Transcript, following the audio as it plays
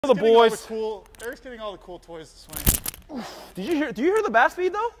The boys. Eric's getting all the cool toys to swing. Do you hear the bat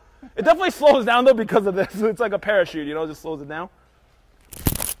speed though? It definitely slows down though because of this. It's like a parachute, you know, it just slows it down.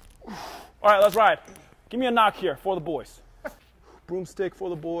 All right, let's ride. Give me a knock here for the boys. Broomstick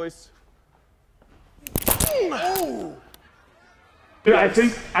for the boys. Ooh. Dude, I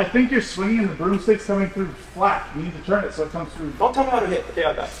think you're swinging and the broomstick's coming through flat. You need to turn it so it comes through. Don't tell me how to hit. Okay,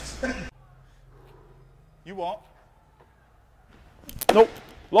 I got this. You won't. Nope.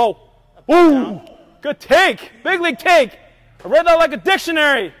 Low. Ooh. Good take. Big league take. I read that like a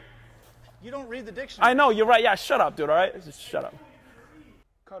dictionary. You don't read the dictionary. I know, you're right. Yeah, shut up, dude, all right? Just shut up.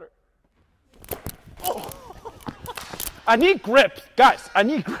 Cutter. Oh. I need grip. Guys, I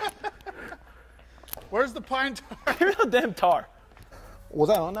need grip. Where's the pine tar? Here's the damn tar. Was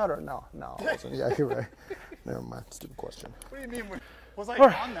I on that or no? No, I wasn't. Yeah, you're right. Never mind. Stupid question. What do you mean? Was I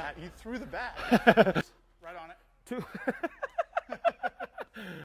on that? You threw the bat. Right on it.